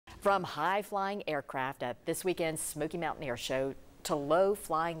From high-flying aircraft at this weekend's Smoky Mountain Air Show to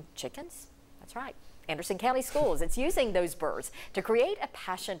low-flying chickens. That's right. Anderson County Schools, it's using those birds to create a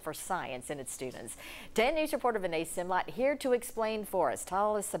passion for science in its students. 10 News reporter Vinay Simlat here to explain for us.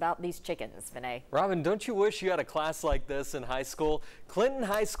 Tell us about these chickens, Vinay. Robin, don't you wish you had a class like this in high school? Clinton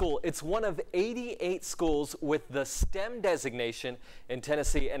High School, it's one of 88 schools with the STEM designation in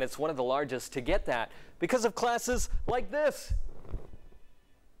Tennessee, and it's one of the largest to get that because of classes like this.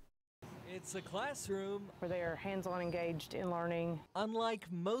 It's a classroom where they are hands-on engaged in learning. Unlike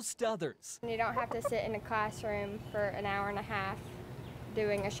most others. You don't have to sit in a classroom for an hour and a half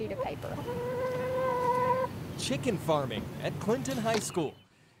doing a sheet of paper. Chicken farming at Clinton High School.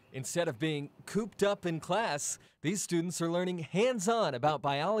 Instead of being cooped up in class, these students are learning hands-on about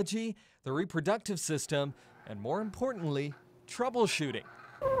biology, the reproductive system, and more importantly, troubleshooting.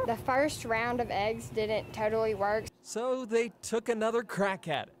 The first round of eggs didn't totally work. So they took another crack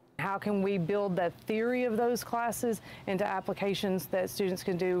at it. How can we build the theory of those classes into applications that students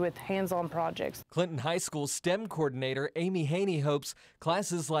can do with hands-on projects? Clinton High School STEM coordinator Amy Haney hopes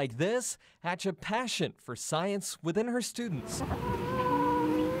classes like this hatch a passion for science within her students.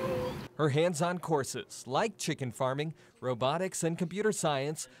 Her hands-on courses, like chicken farming, robotics, and computer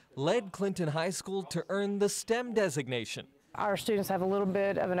science, led Clinton High School to earn the STEM designation. Our students have a little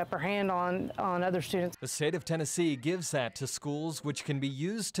bit of an upper hand on other students. The state of Tennessee gives that to schools, which can be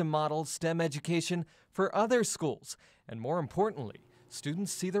used to model STEM education for other schools. And more importantly,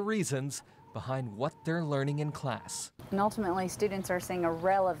 students see the reasons behind what they're learning in class. And ultimately, students are seeing a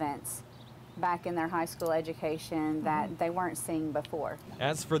relevance back in their high school education that they weren't seeing before.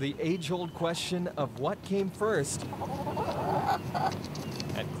 As for the age-old question of what came first,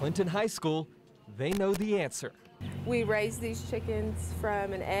 at Clinton High School, they know the answer. We raised these chickens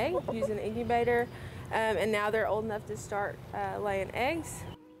from an egg using an incubator, and now they're old enough to start laying eggs.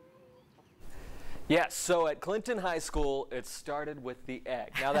 Yes, so at Clinton High School, it started with the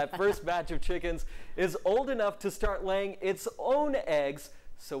egg. Now that first batch of chickens is old enough to start laying its own eggs,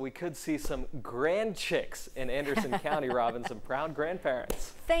 so we could see some grand chicks in Anderson County, Robin, some proud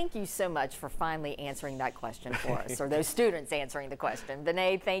grandparents. Thank you so much for finally answering that question for us, or those students answering the question.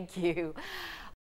 Vinay, thank you.